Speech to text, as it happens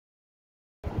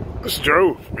This is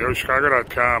Joe from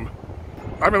YoChicago.com.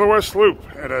 I'm in the West Loop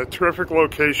at a terrific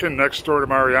location next door to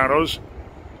Mariano's,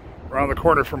 around the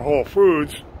corner from Whole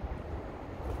Foods,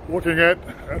 looking at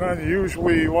an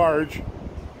unusually large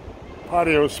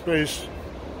patio space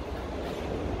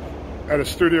at a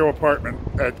studio apartment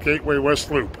at Gateway West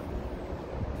Loop.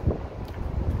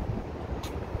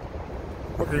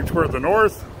 Looking toward the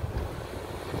north,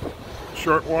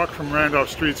 short walk from Randolph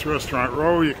Street's Restaurant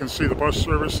Row, you can see the bus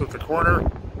service at the corner.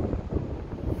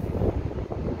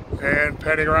 And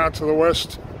panning around to the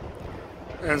west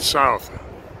and south.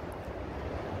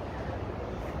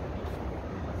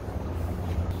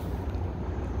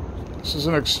 This is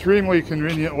an extremely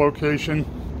convenient location.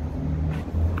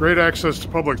 Great access to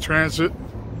public transit,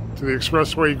 to the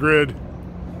expressway grid,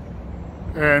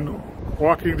 and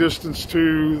walking distance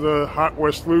to the hot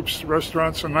West Loop's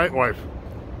restaurants and nightlife.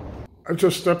 I've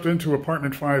just stepped into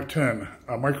apartment 510,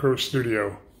 a micro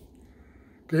studio.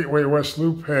 Gateway West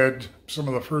Loop had some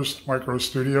of the first micro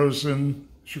studios in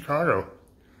Chicago.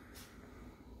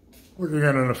 Looking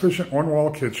at an efficient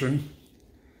one-wall kitchen,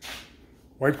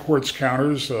 white quartz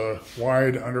counters, a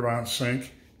wide undermount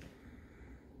sink,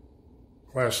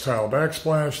 glass tile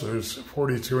backsplash, there's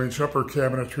 42-inch upper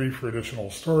cabinetry for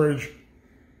additional storage,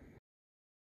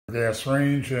 gas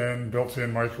range, and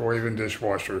built-in microwave and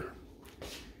dishwasher.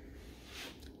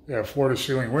 You have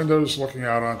floor-to-ceiling windows looking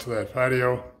out onto that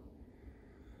patio,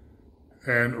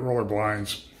 and roller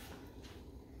blinds.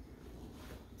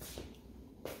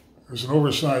 There's an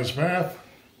oversized bath,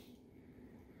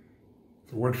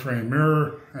 the wood frame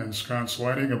mirror and sconce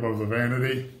lighting above the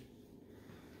vanity,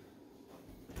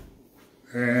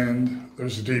 and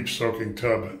there's a deep soaking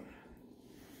tub.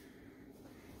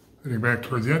 Heading back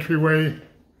toward the entryway,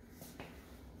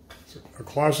 a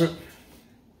closet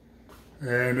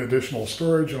and additional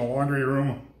storage and a laundry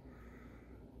room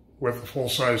with a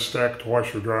full-size stacked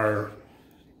washer-dryer.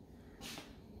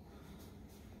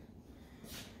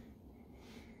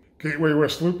 Gateway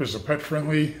West Loop is a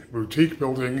pet-friendly boutique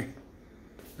building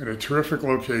in a terrific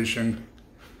location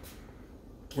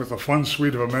with a fun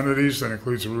suite of amenities that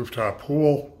includes a rooftop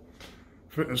pool,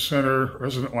 fitness center,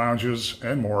 resident lounges,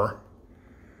 and more.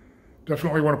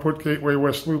 Definitely want to put Gateway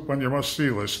West Loop on your must-see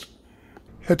list.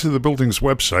 Head to the building's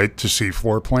website to see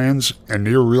floor plans and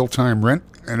near real-time rent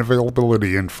and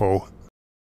availability info.